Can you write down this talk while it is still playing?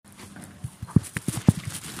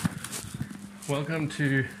Welcome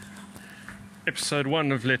to episode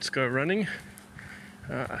 1 of Let's Go Running.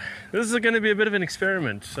 This is going to be a bit of an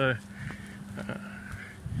experiment. So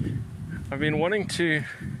I've been wanting to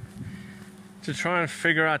try and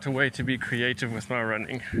figure out a way to be creative with my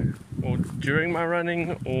running, or during my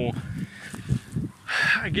running, or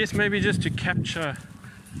I guess maybe just to capture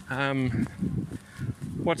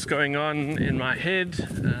what's going on in my head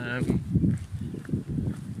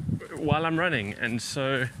while I'm running. And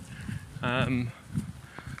so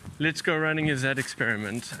Let's Go Running is that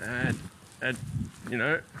experiment. At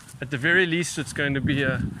the very least, it's going to be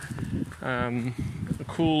a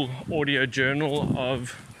cool audio journal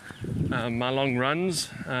of my long runs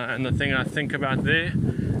and the thing I think about there.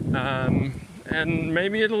 And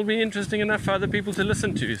maybe it'll be interesting enough for other people to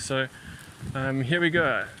listen to. So here we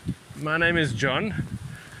go. My name is John.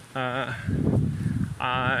 I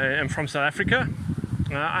am from South Africa.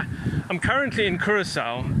 I'm currently in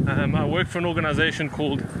Curacao. I work for an organization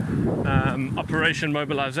called Operation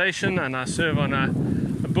Mobilization, and I serve on a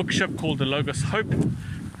bookship called the Logos Hope.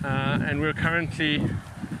 And we're currently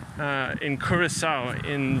in Curacao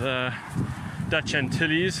in the Dutch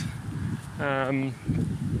Antilles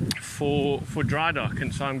for dry dock.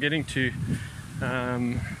 And so I'm getting to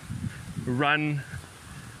run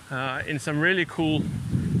in some really cool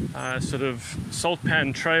sort of salt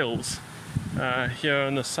pan trails here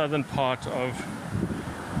in the southern part of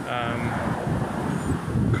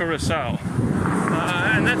Curacao,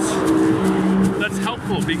 and that's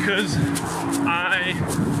helpful because I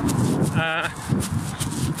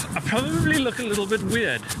probably look a little bit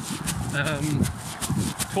weird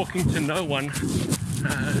talking to no one,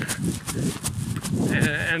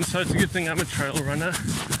 and so it's a good thing I'm a trail runner,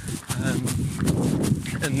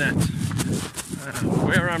 and that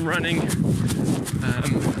where I'm running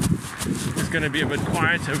is going to be a bit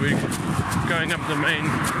quieter. We're going up the main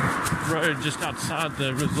road just outside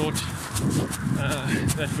the resort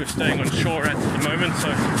that we're staying on shore at the moment,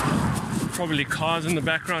 so probably cars in the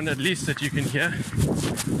background at least that you can hear.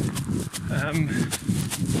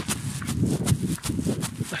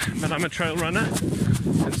 But I'm a trail runner,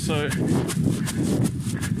 and so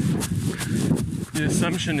the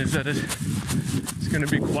assumption is that it's going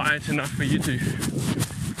to be quiet enough for you to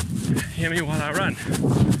hear me while I run.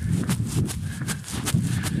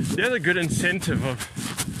 The other good incentive or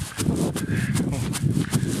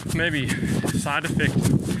maybe side effect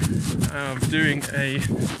of doing a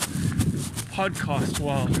podcast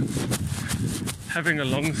while having a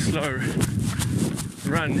long, slow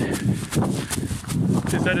run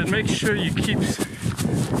is that it makes sure you keep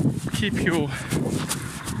your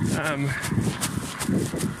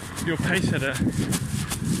pace at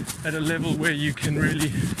a level where you can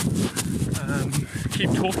really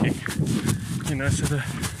keep talking. So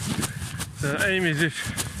the aim is, if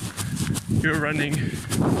you're running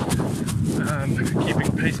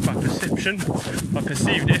keeping pace by perception, by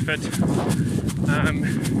perceived effort,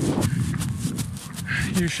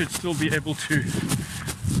 you should still be able to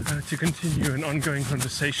continue an ongoing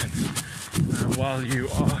conversation while you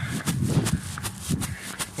are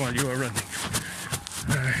running.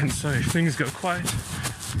 And so if things go quiet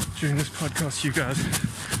during this podcast, you guys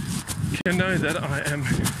can know that I am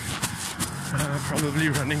probably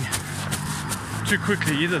running too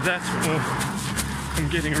quickly. Either that, or I'm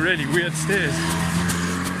getting really weird stares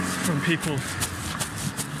from people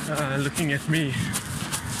looking at me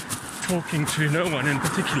talking to no one in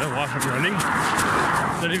particular while I'm running.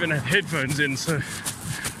 I don't even have headphones in, so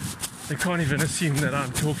they can't even assume that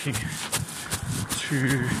I'm talking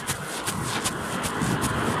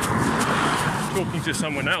to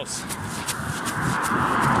someone else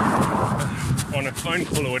on a phone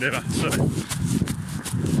call or whatever.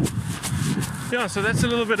 So that's a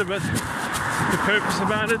little bit about the purpose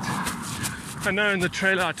about it. I know in the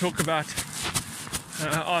trailer I talk about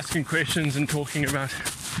asking questions and talking about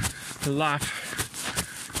life,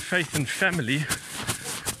 faith and family.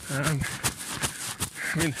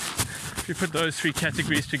 If you put those three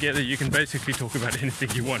categories together, you can basically talk about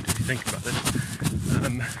anything you want if you think about it.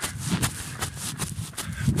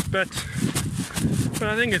 But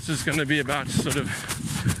I think it's just going to be about sort of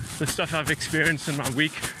the stuff I've experienced in my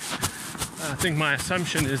week. I think my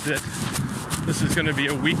assumption is that this is going to be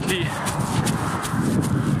a weekly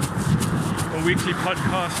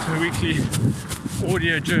podcast, a weekly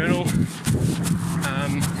audio journal.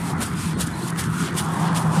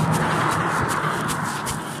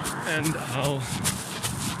 And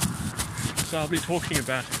I'll be talking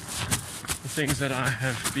about the things that I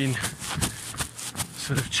have been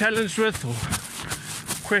sort of challenged with, or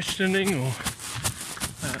questioning, or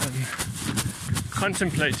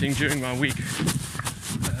contemplating during my week.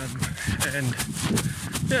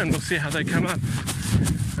 and we'll see how they come up.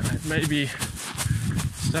 Maybe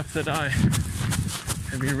stuff that I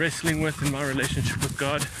have been wrestling with in my relationship with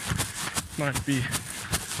God might be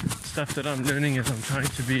stuff that I'm learning as I'm trying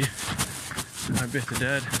to be a better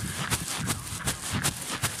dad.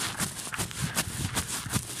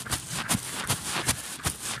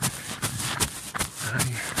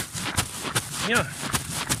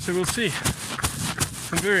 So we'll see.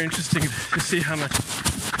 It's very interesting to see how much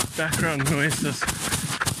background noise this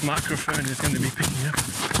microphone is going to be picking up.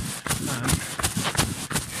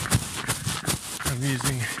 I'm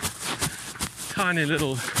using tiny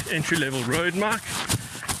little entry-level Rode mic,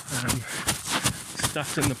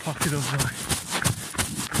 stuffed in the pocket of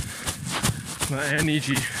my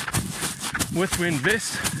NEG Withwind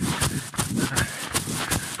vest.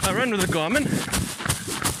 I run with a Garmin.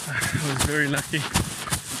 I was very lucky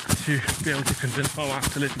to be able to convince my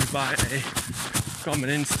wife to let me buy a Garmin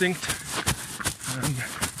Instinct,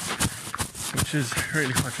 which is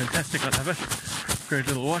really quite fantastic. I love it. Great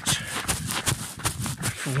little watch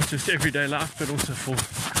for just everyday life, but also for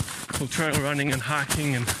trail running and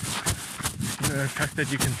hiking, and the fact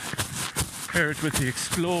that you can pair it with the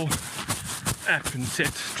Explore app and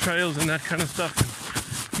set trails and that kind of stuff,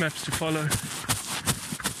 and maps to follow.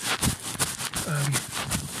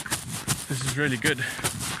 This is really good.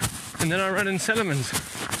 And then I run in Salomons.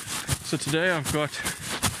 So today I've got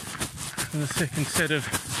the second set of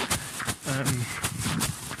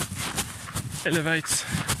Elevates,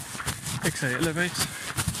 XA Elevates.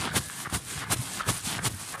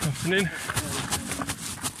 Afternoon.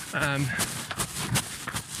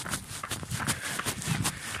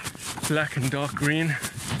 Black and dark green.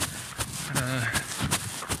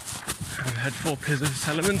 I've had 4 pairs of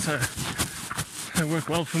Salomon, so they work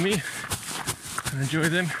well for me. I enjoy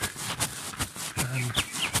them.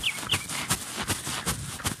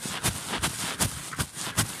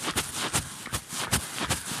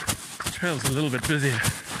 The trail's a little bit busier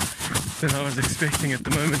than I was expecting at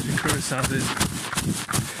the moment in Curacao. There's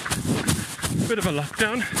a bit of a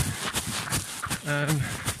lockdown.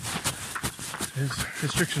 There's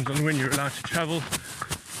restrictions on when you're allowed to travel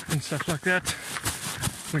and stuff like that,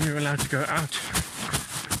 when you're allowed to go out.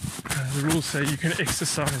 The rules say you can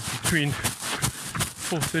exercise between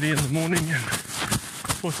 4:30 in the morning and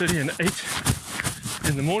 4:30 and 8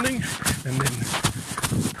 in the morning, and then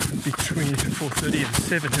between 4:30 and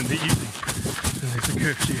 7 in the evening. And there's a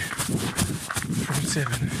curfew from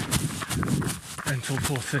 7 until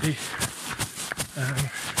 4:30. I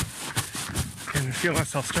can feel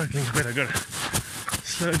myself struggling a bit. I've got to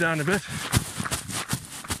slow down a bit.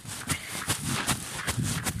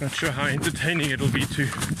 Not sure how entertaining it'll be to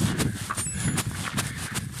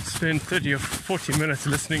spend 30 or 40 minutes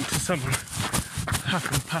listening to someone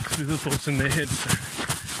huff and puff through the thoughts in their heads.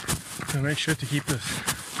 So make sure to keep this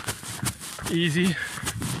easy,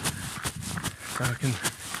 so I can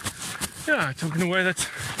talk in a way that's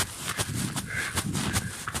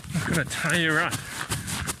not going to tire you out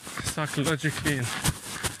psychologically and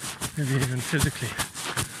maybe even physically.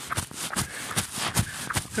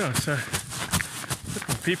 So a bit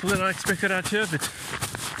more people than I expected out here, but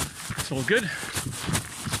it's all good. I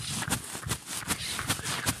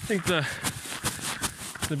think the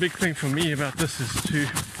big thing for me about this is to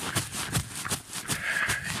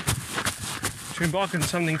embark on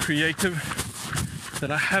something creative that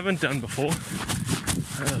I haven't done before.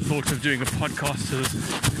 The thought of doing a podcast has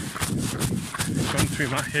gone through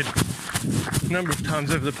my head a number of times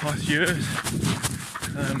over the past years,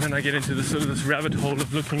 and I get into this rabbit hole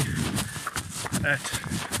of looking at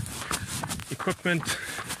equipment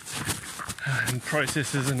and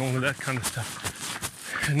processes and all of that kind of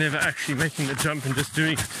stuff, and never actually making the jump and just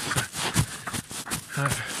doing it. So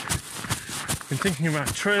I've been thinking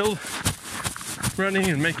about trail running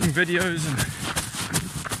and making videos and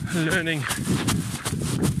learning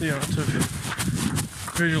the art of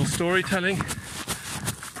visual storytelling.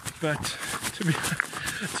 But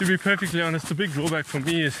to be perfectly honest, the big drawback for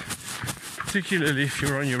me is, particularly if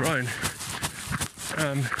you're on your own,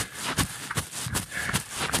 a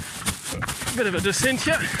bit of a descent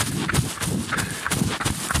here.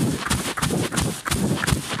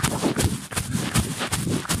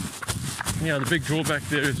 Yeah, the big drawback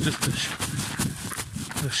there is just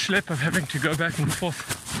the schlep of having to go back and forth,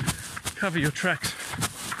 cover your tracks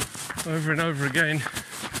over and over again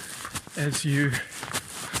as you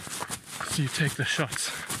take the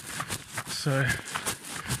shots. So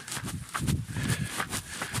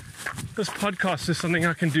this podcast is something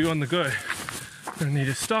I can do on the go. I don't need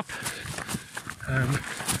to stop.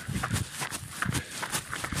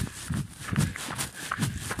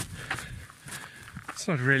 it's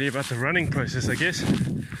not really about the running process, I guess.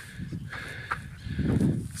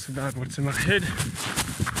 It's about what's in my head.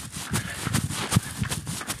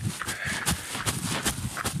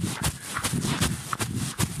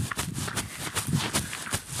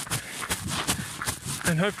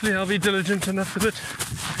 And hopefully I'll be diligent enough with it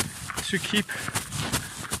to keep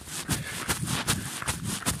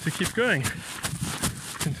going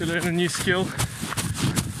and to learn a new skill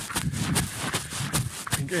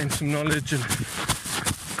and gain some knowledge and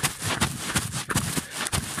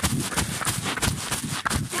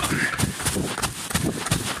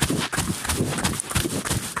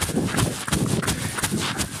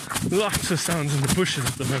lots of sounds in the bushes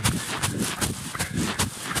at the moment.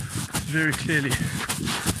 Very clearly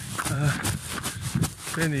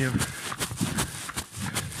plenty of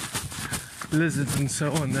lizards and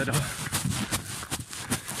so on that are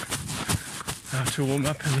out to warm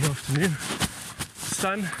up in the afternoon.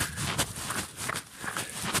 Sun. I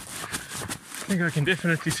think I can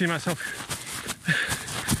definitely see myself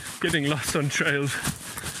getting lost on trails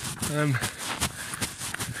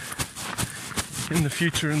in the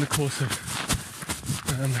future in the course of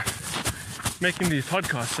making these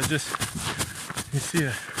podcasts. I just, you see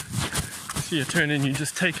a turn and you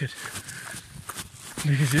just take it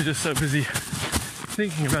because you're just so busy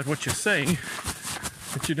thinking about what you're saying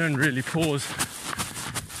that you don't really pause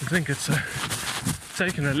to think. It's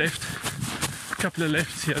taken a couple of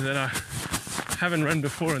lefts here that I haven't run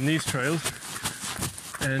before on these trails,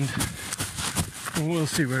 and we'll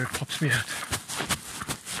see where it pops me at.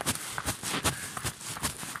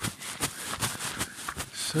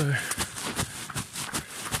 So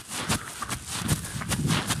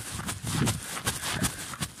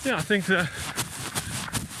yeah, I think that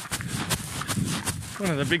one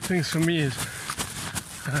of the big things for me is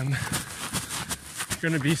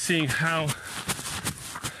going to be seeing how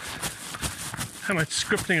much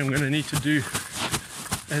scripting I'm going to need to do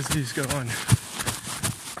as these go on,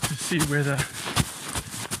 to see whether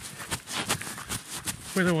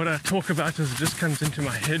what I talk about as it just comes into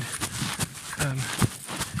my head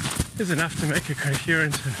is enough to make a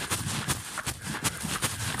coherent and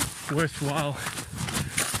worthwhile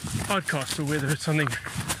podcast, or whether it's something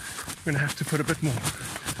I'm going to have to put a bit more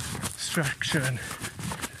structure and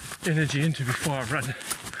energy into before I run.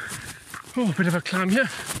 Oh, a bit of a climb here.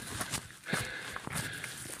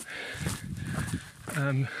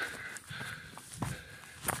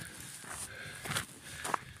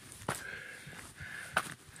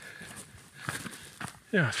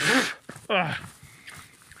 Yeah.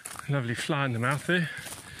 Lovely fly in the mouth there.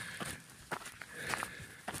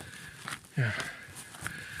 Yeah.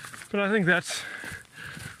 But I think that's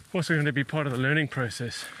also going to be part of the learning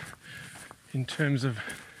process in terms of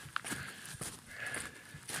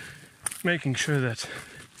making sure that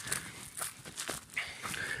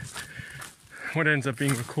what ends up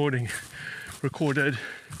being recorded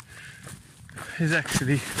is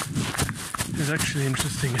actually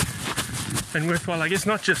interesting and worthwhile, I guess,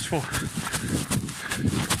 not just for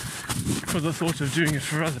the thought of doing it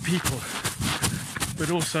for other people, but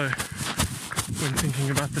also when thinking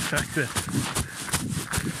about the fact that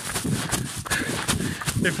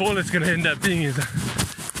if all it's going to end up being is an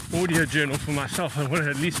audio journal for myself, I want it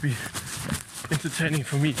to at least be entertaining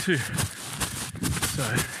for me too. So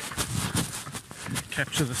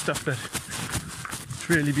capture the stuff that's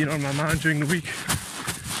really been on my mind during the week.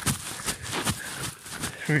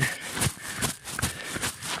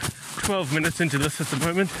 12 minutes into this at the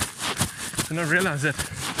moment, and I realize that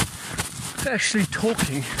actually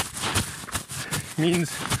talking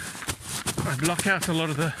means I block out a lot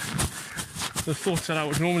of the thoughts that I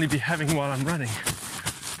would normally be having while I'm running.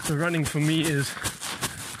 So running for me is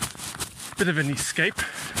a bit of an escape, a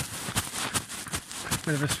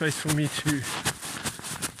bit of a space for me to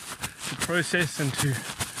process and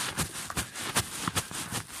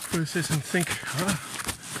think,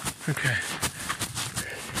 okay,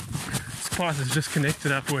 this path is just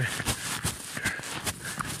connected up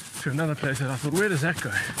to another place that I thought, where does that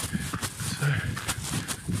go? So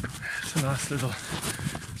it's a nice little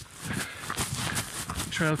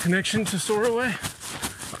trail connection to Soaraway.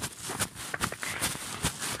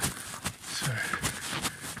 So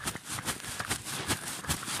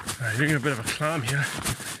doing a bit of a climb here.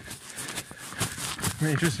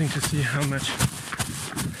 Very interesting to see how much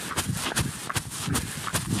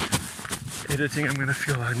editing I'm going to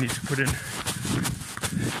feel I need to put in.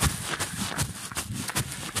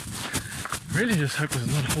 Really just hope there's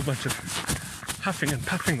not a whole bunch of huffing and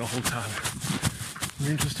puffing the whole time. It'll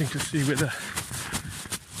be interesting to see whether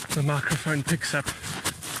the microphone picks up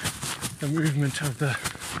the movement of the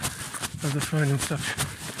phone and stuff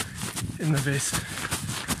in the vest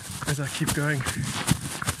as I keep going.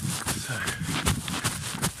 So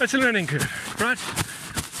that's a learning curve, right?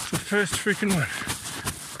 It's the first freaking one.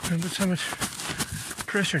 Don't put so much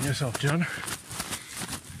pressure on yourself, John.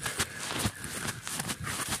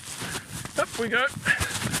 Up we go.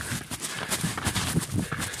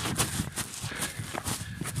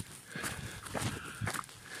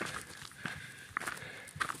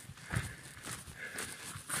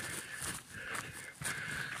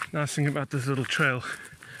 Nice thing about this little trail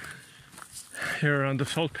here around the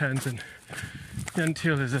salt pans and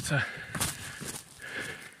Yantiel is it's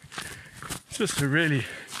just a really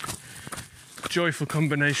joyful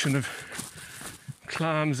combination of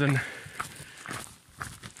climbs and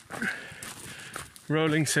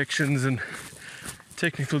rolling sections and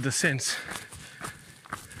technical descents.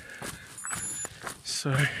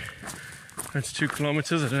 So that's 2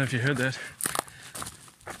 kilometers. I don't know if you heard that.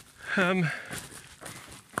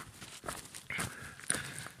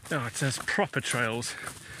 Oh, it says proper trails.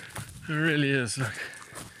 It really is. Look,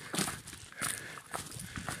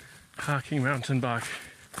 hiking, mountain bike,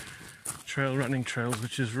 trail running trails,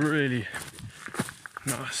 which is really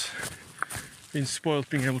nice. Been spoiled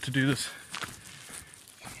being able to do this.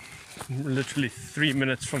 Literally 3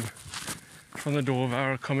 minutes from the door of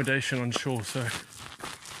our accommodation on shore. So.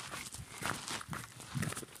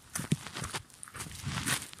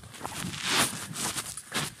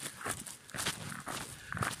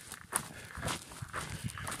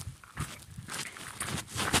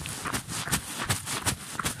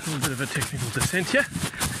 A little bit of a technical descent here.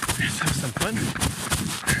 Let's have some fun.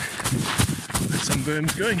 Got some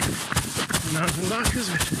berms going. Mountain bikers,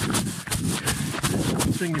 which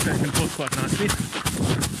swing you back and forth quite nicely.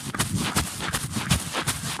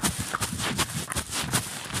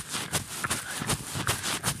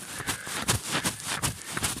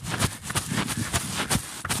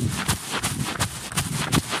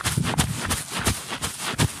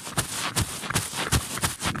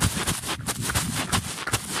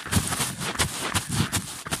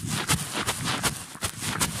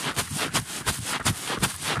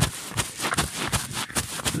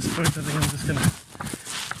 I think I'm just gonna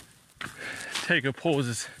take a pause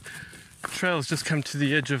as the trail's just come to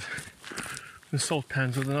the edge of the salt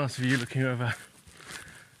pans with a nice view looking over a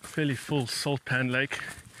fairly full salt pan lake.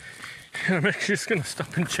 And I'm actually just gonna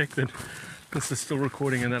stop and check that this is still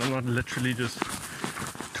recording and that I'm not literally just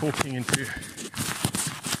talking into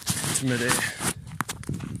mid-air.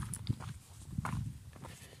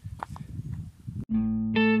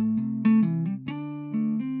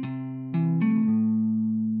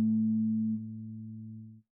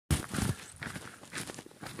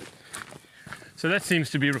 So that seems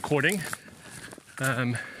to be recording,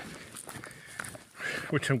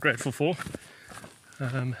 which I'm grateful for.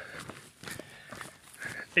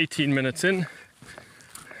 18 minutes in.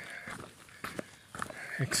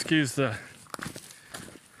 Excuse the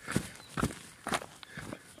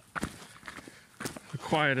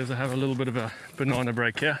quiet as I have a little bit of a banana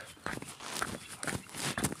break here.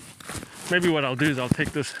 Maybe what I'll do is I'll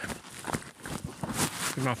take this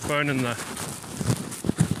with my phone and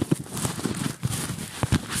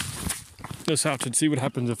this out and see what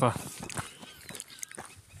happens if I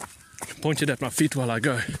point it at my feet while I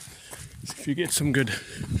go. So if you get some good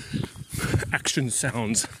action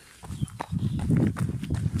sounds.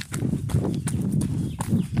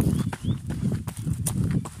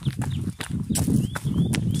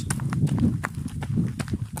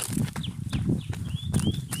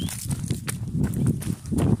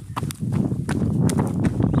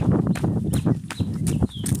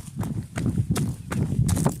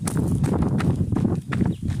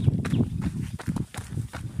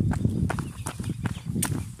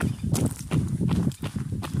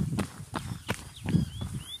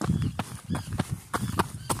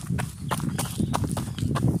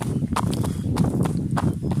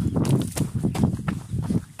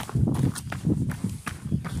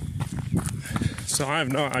 So I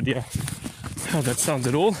have no idea how that sounds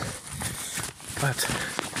at all, but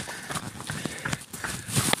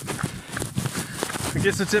I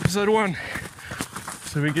guess it's episode 1,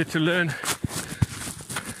 so we get to learn.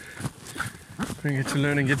 We get to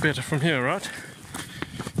learn and get better from here, right?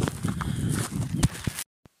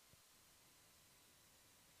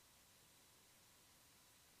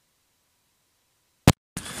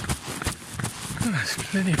 Oh, there's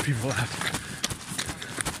plenty of people out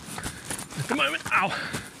at the moment. Ow!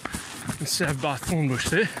 Let's have by Thornbush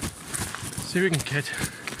there. See if we can get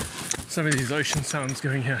some of these ocean sounds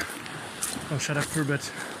going here. I'll shut up for a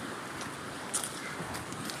bit.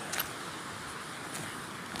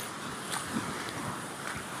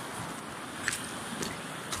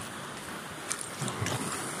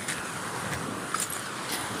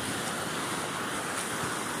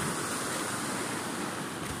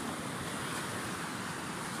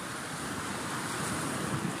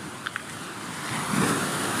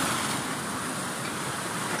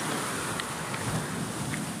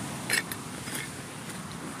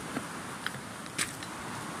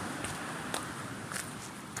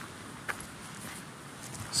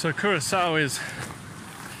 So Curacao is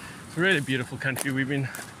a really beautiful country. We've been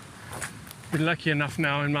lucky enough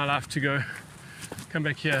now in my life to come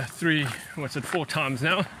back here 4 times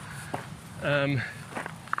now.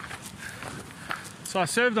 So I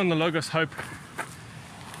served on the Logos Hope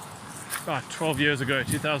about 12 years ago,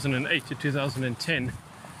 2008 to 2010,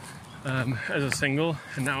 as a single,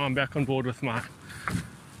 and now I'm back on board with my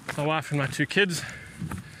wife and my 2 kids.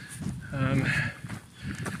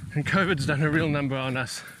 And COVID's done a real number on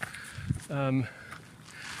us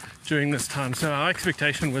during this time. So our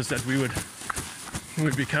expectation was that we would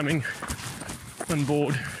be coming on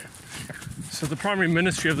board. So the primary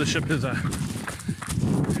ministry of the ship is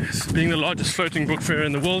being the largest floating book fair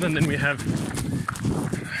in the world, and then we have,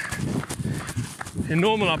 in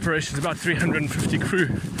normal operations, about 350 crew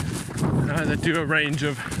that do a range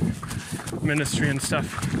of ministry and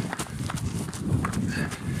stuff.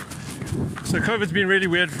 So COVID's been really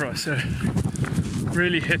weird for us. It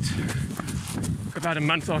really hit about a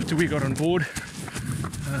month after we got on board,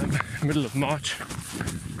 middle of March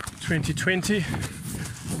 2020.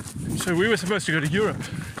 So we were supposed to go to Europe.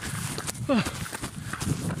 Oh,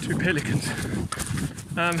 2 pelicans.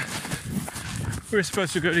 We were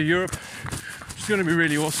supposed to go to Europe, which is going to be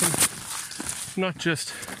really awesome. Not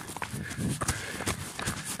just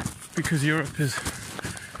because Europe is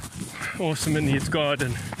awesome and needs God,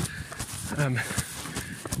 and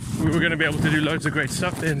we were going to be able to do loads of great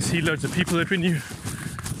stuff there and see loads of people that we knew.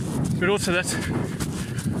 But also that's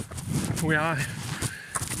where I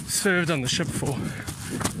served on the ship for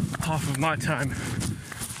half of my time.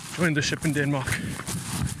 Joined the ship in Denmark,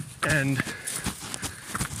 and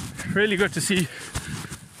really got to see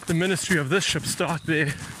the ministry of this ship start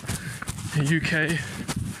there in the UK,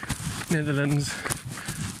 Netherlands,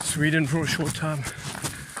 Sweden for a short time.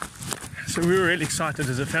 So we were really excited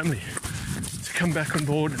as a family to come back on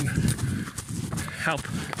board and help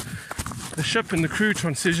the ship and the crew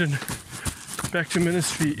transition back to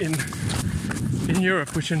ministry in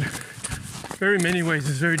Europe, which in very many ways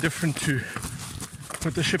is very different to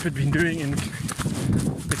what the ship had been doing in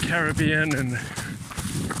the Caribbean and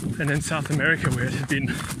in South America, where it had been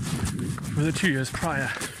for the 2 years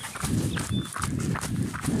prior.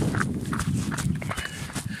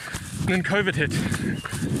 And then COVID hit.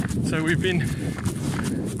 So we've been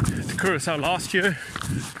to Curacao last year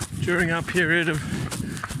during our period of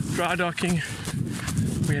dry docking.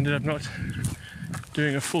 We ended up not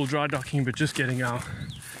doing a full dry docking, but just getting our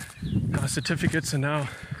certificates, and now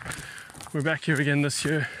we're back here again this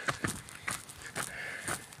year.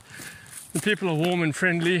 The people are warm and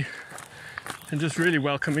friendly and just really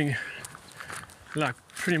welcoming, like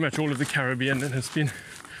pretty much all of the Caribbean, and it's been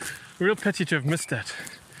a real pity to have missed that.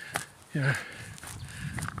 You know,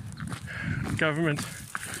 government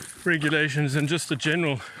regulations and just the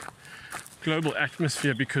general global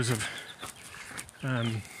atmosphere because of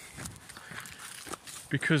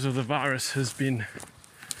the virus has been,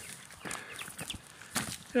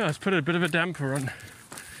 it's put a bit of a damper on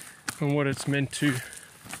what it's meant to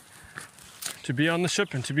be on the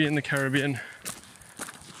ship and to be in the Caribbean.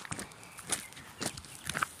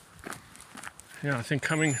 Yeah, I think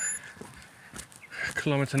coming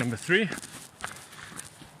kilometer number 3.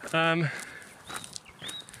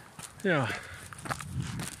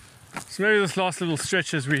 So maybe this last little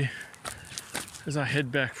stretch as I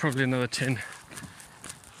head back, probably another 10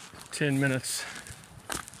 minutes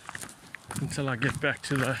until I get back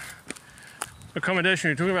to the accommodation.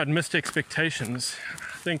 You're talking about missed expectations.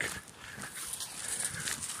 I think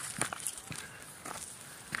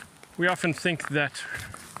we often think that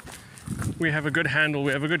we have a good handle,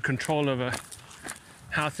 we have a good control over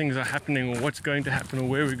how things are happening, or what's going to happen, or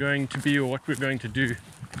where we're going to be, or what we're going to do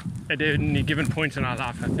at any given point in our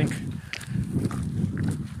life. I think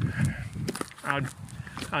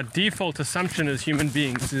our default assumption as human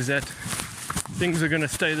beings is that things are going to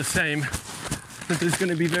stay the same, that there's going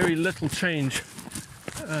to be very little change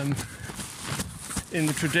in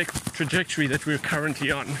the trajectory that we're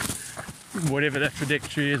currently on, whatever that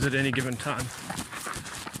trajectory is at any given time.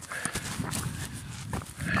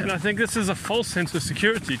 And I think this is a false sense of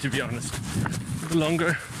security, to be honest. The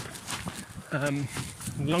longer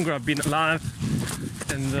I've been alive,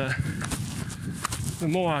 and the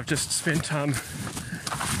more I've just spent time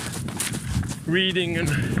reading and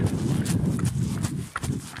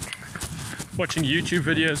watching YouTube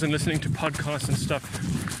videos and listening to podcasts and stuff,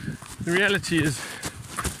 the reality is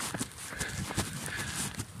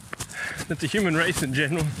that the human race in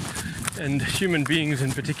general, and human beings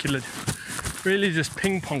in particular, really just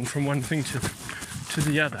ping pong from one thing to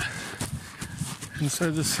the other. And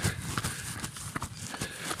so this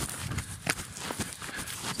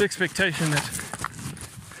expectation that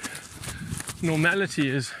normality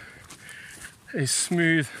is a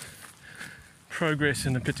smooth progress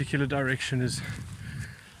in a particular direction is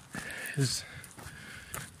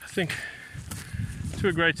I think to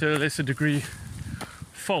a greater or lesser degree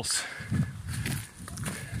false.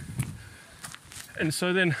 And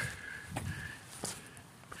so then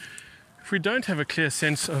if we don't have a clear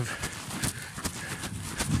sense of,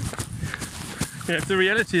 if the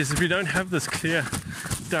reality is that we don't have this clear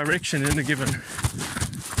direction in a given,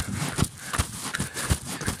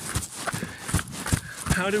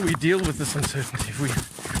 how do we deal with this uncertainty? If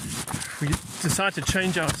we decide to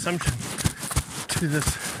change our assumption to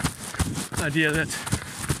this idea that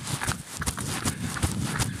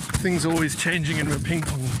things are always changing and we're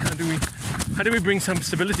ping-ponging, how do we bring some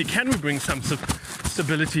stability? Can we bring some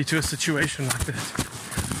stability to a situation like that?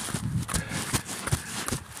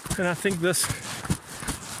 And I think this,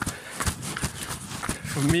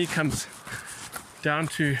 for me, comes down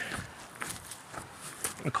to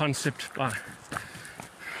a concept by,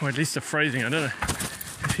 or at least a phrasing. I don't know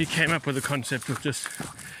if he came up with the concept of just,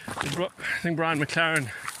 I think Brian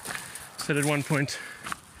McLaren said at one point,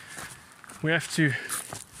 we have to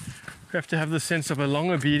have the sense of a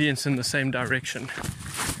long obedience in the same direction.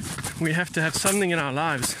 We have to have something in our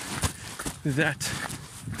lives that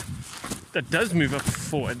does move up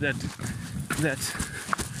forward, that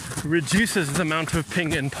reduces the amount of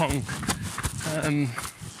ping and pong.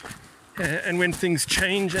 And when things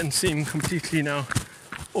change and seem completely now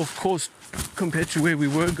off course compared to where we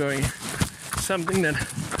were going, something that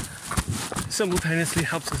simultaneously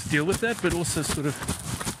helps us deal with that, but also sort of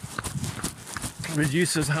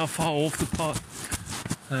reduces how far off the path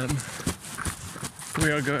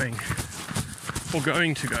we are going or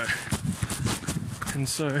going to go. And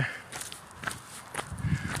so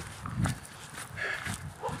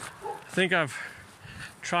I think I've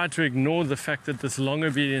tried to ignore the fact that this long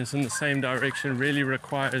obedience in the same direction really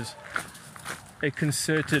requires a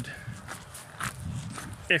concerted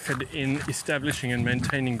effort in establishing and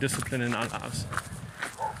maintaining discipline in our lives.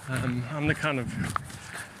 I'm the kind of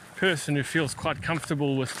person who feels quite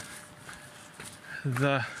comfortable with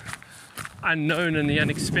the unknown and the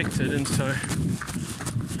unexpected, and so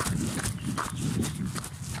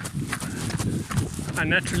I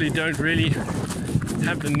naturally don't really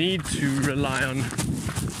have the need to rely on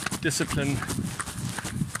discipline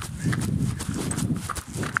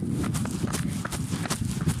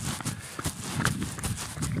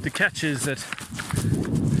the catch is that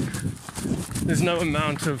there's no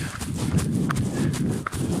amount of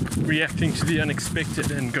reacting to the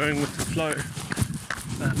unexpected and going with the flow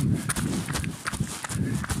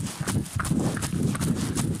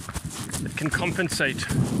that can compensate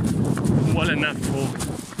well enough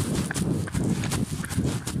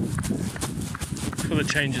for the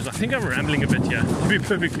changes. I think I'm rambling a bit here, to be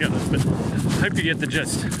perfectly honest, but I hope you get the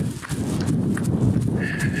gist.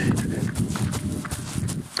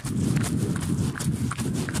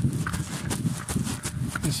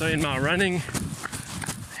 And so in my running,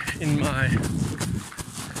 in my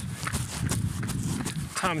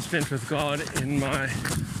time spent with God, in my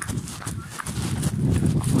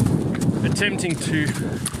attempting to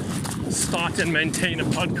start and maintain a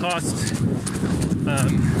podcast,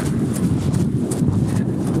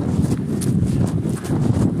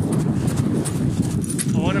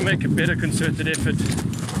 I want to make a better concerted effort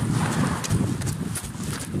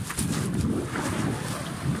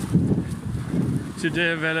to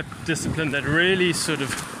develop discipline that really sort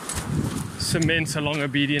of cements a long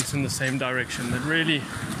obedience in the same direction, that really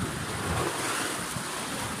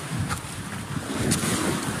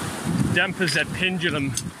dampers that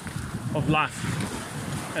pendulum of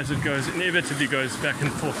life as it inevitably goes back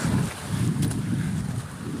and forth.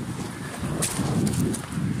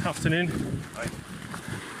 Afternoon. Hi.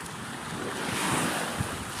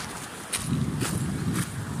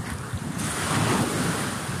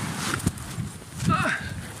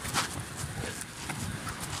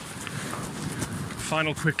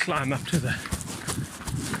 Final quick climb up to the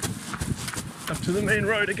main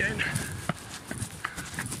road again.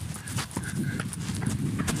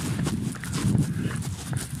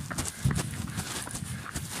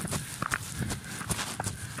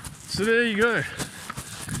 So there you go.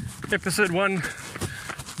 Episode 1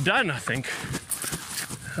 done, I think.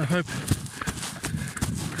 I hope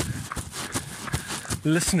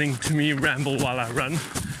listening to me ramble while I run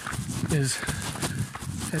is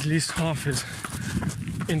at least half as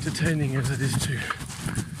entertaining as it is to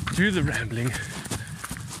do the rambling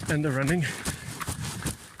and the running.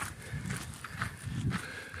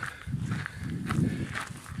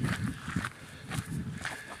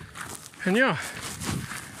 And yeah,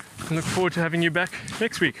 I look forward to having you back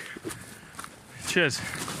next week.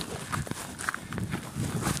 Cheers.